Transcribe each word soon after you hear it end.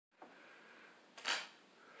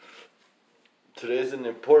Today's an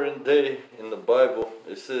important day in the Bible.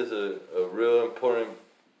 It says a real important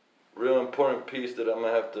piece that I'm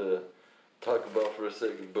gonna have to talk about for a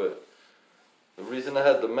second. But the reason I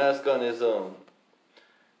had the mask on is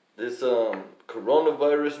this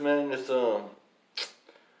coronavirus, man. It's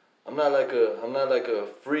I'm not like a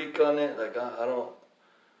freak on it. Like I don't.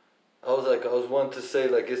 I was wanting to say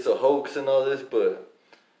like it's a hoax and all this, but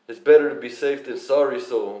it's better to be safe than sorry.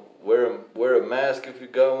 So wear a mask if you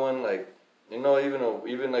got one. Like, you know,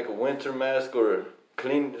 even like a winter mask, or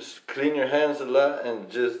clean your hands a lot, and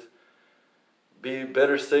just be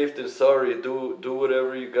better safe than sorry. Do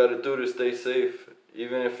whatever you got to do to stay safe.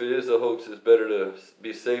 Even if it is a hoax, it's better to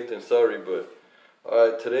be safe than sorry. But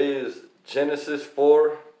alright, today is Genesis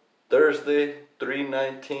 4, Thursday,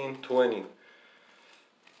 3/19/20.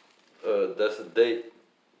 That's a date.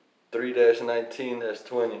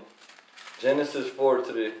 3-19-20. Genesis 4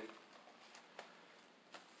 today.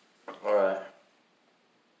 Alright.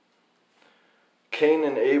 Cain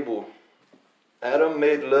and Abel. Adam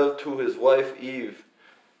made love to his wife Eve,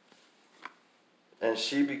 and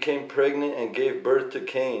she became pregnant and gave birth to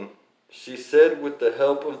Cain. She said, with the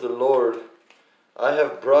help of the Lord, I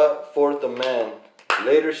have brought forth a man.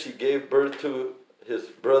 Later she gave birth to his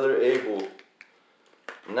brother Abel.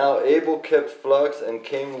 Now Abel kept flocks, and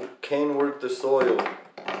Cain worked the soil.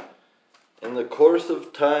 In the course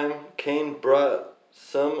of time, Cain brought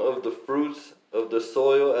some of the fruits of the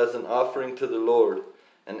soil as an offering to the Lord,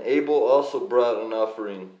 and Abel also brought an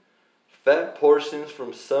offering, fat portions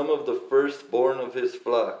from some of the firstborn of his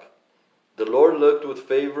flock. The Lord looked with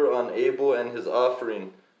favor on Abel and his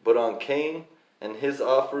offering, but on Cain and his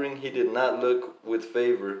offering he did not look with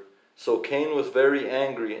favor. So Cain was very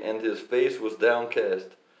angry, and his face was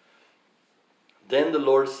downcast. Then the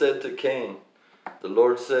Lord said to Cain, the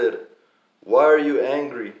Lord said, why are you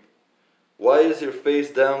angry? Why is your face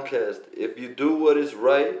downcast? If you do what is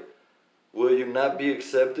right, will you not be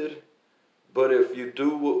accepted? But if you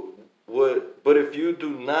do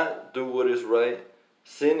not do what is right,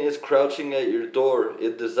 sin is crouching at your door.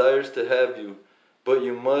 It desires to have you, but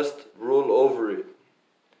you must rule over it.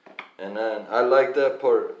 And I like that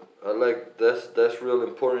part. That's real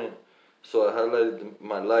important. So I highlighted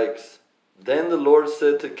my likes. Then the Lord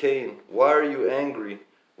said to Cain, why are you angry?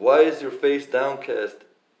 Why is your face downcast?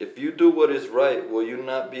 If you do what is right, will you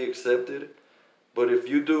not be accepted? But if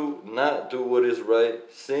you do not do what is right,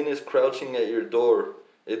 sin is crouching at your door.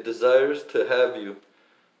 It desires to have you,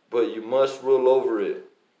 but you must rule over it.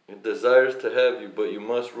 It desires to have you, but you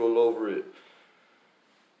must rule over it.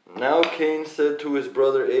 Now Cain said to his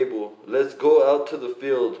brother Abel, let's go out to the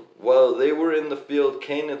field. While they were in the field,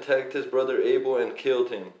 Cain attacked his brother Abel and killed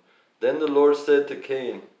him. Then the Lord said to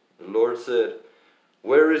Cain, the Lord said,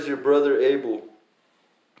 where is your brother Abel?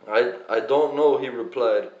 I don't know, he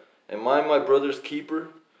replied. Am I my brother's keeper?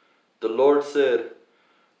 The Lord said,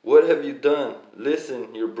 what have you done?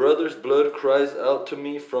 Listen, your brother's blood cries out to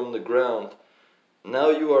me from the ground. Now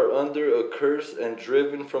you are under a curse and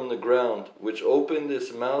driven from the ground, which opened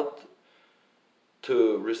its mouth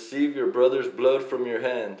to receive your brother's blood from your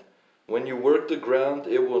hand. When you work the ground,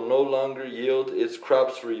 it will no longer yield its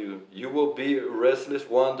crops for you. You will be a restless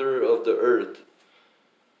wanderer of the earth.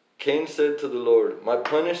 Cain said to the Lord, my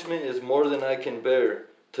punishment is more than I can bear.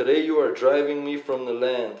 Today you are driving me from the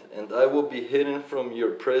land, and I will be hidden from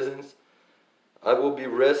your presence. I will be a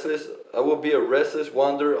restless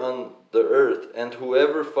wanderer on the earth, and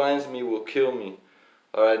whoever finds me will kill me.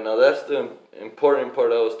 Alright, now that's the important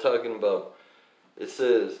part I was talking about. He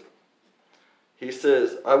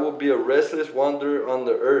says, I will be a restless wanderer on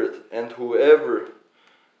the earth, and whoever,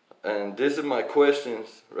 and this is my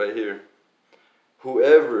questions right here.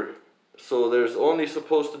 Whoever, so there's only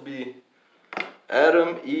supposed to be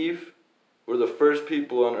Adam, Eve were the first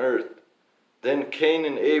people on earth. Then Cain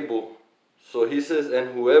and Abel. So he says,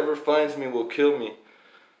 and whoever finds me will kill me.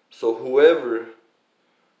 So whoever,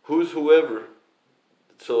 who's whoever?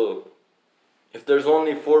 So if there's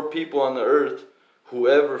only 4 people on the earth,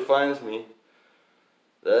 whoever finds me,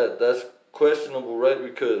 that's questionable, right?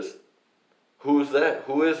 Because who's that?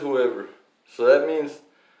 Who is whoever? So that means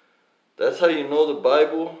that's how you know the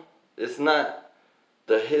Bible. It's not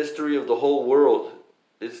the history of the whole world.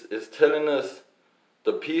 It's telling us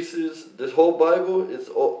the pieces. This whole Bible,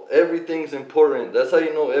 everything's important. That's how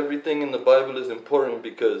you know everything in the Bible is important,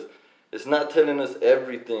 because it's not telling us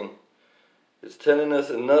everything. It's telling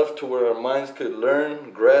us enough to where our minds could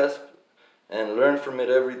learn, grasp, and learn from it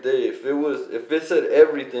every day. If it said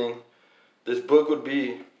everything, this book would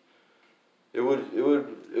be, it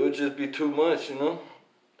would just be too much, you know?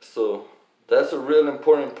 So that's a real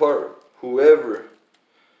important part. Whoever,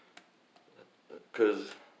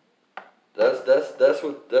 because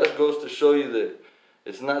That goes to show you that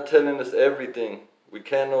it's not telling us everything. We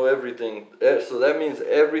can't know everything. So that means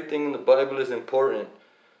everything in the Bible is important.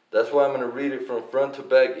 That's why I'm going to read it from front to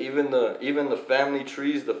back. Even the family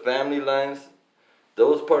trees, the family lines,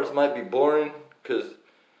 those parts might be boring because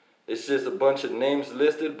it's just a bunch of names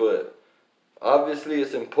listed, but obviously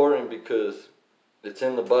it's important because it's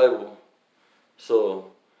in the Bible.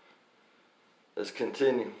 So let's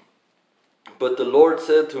continue. But the Lord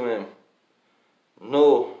said to him,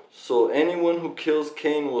 "No, so anyone who kills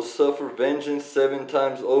Cain will suffer vengeance 7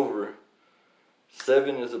 times over."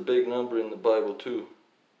 7 is a big number in the Bible too.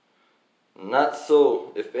 "Not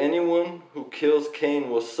so. If anyone who kills Cain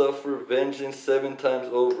will suffer vengeance 7 times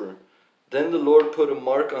over." Then the Lord put a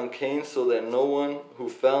mark on Cain so that no one who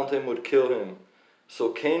found him would kill him. So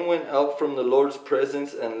Cain went out from the Lord's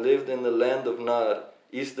presence and lived in the land of Nod,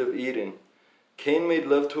 east of Eden. Cain made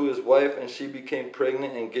love to his wife, and she became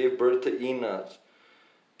pregnant and gave birth to Enoch.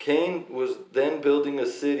 Cain was then building a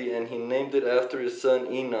city, and he named it after his son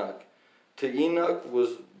Enoch. To Enoch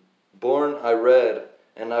was born Irad,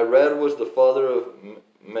 and Irad was the father of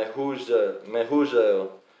Mehujael.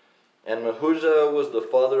 And Mehujael was the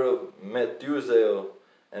father of Methuselah,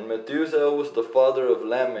 and Methuselah was the father of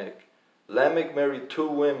Lamech. Lamech married 2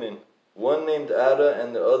 women, one named Ada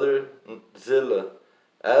and the other Zillah.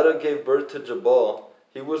 Ada gave birth to Jabal.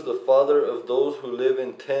 He was the father of those who live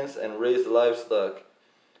in tents and raise livestock.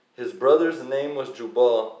 His brother's name was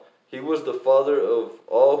Jubal. He was the father of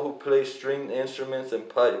all who play stringed instruments and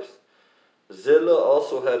pipes. Zillah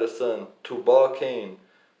also had a son, Tubal-Cain,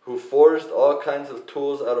 who forged all kinds of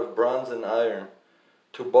tools out of bronze and iron.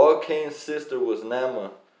 Tubal-Cain's sister was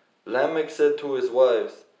Naamah. Lamech said to his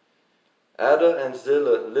wives, "Ada and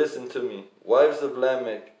Zillah, listen to me. Wives of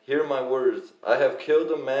Lamech, hear my words. I have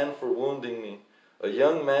killed a man for wounding me, a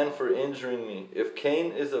young man for injuring me. If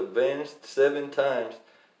Cain is avenged 7 times,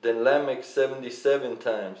 then Lamech 77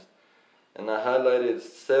 times." And I highlighted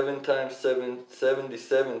 7 times 7,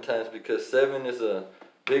 77 times because 7 is a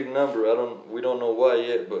big number. We don't know why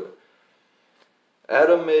yet, but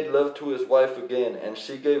Adam made love to his wife again, and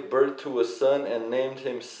she gave birth to a son and named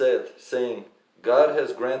him Seth, saying, "God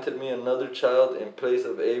has granted me another child in place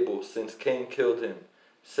of Abel, since Cain killed him."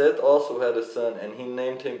 Seth also had a son, and he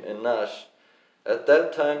named him Enosh. At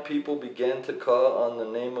that time, people began to call on the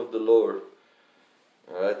name of the Lord.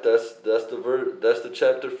 All right, that's the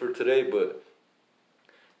chapter for today. But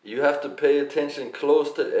you have to pay attention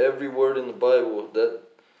close to every word in the Bible.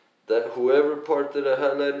 That whoever part that I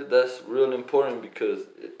highlighted, that's real important because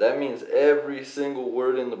that means every single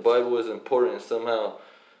word in the Bible is important somehow.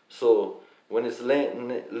 So when it's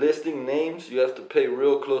listing names, you have to pay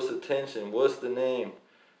real close attention. What's the name?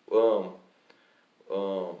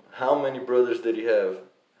 How many brothers did he have?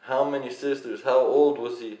 How many sisters? How old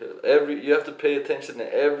was he? You have to pay attention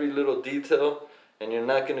to every little detail, and you're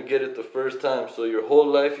not going to get it the first time. So your whole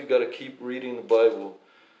life, you got to keep reading the Bible.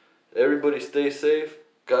 Everybody stay safe.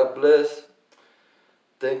 God bless.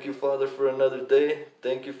 Thank you, Father, for another day.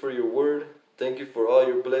 Thank you for your word. Thank you for all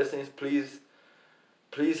your blessings. Please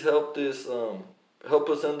help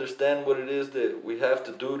us understand what it is that we have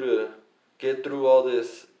to do to get through all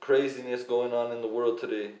this craziness going on in the world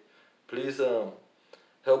today. Please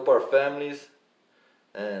help our families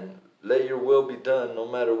and let your will be done no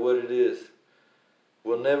matter what it is.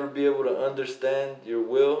 We'll never be able to understand your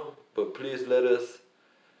will, but please let us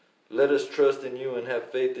trust in you and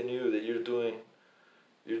have faith in you that you're doing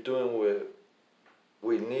what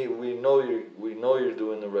we need. We know you're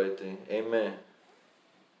doing the right thing. Amen.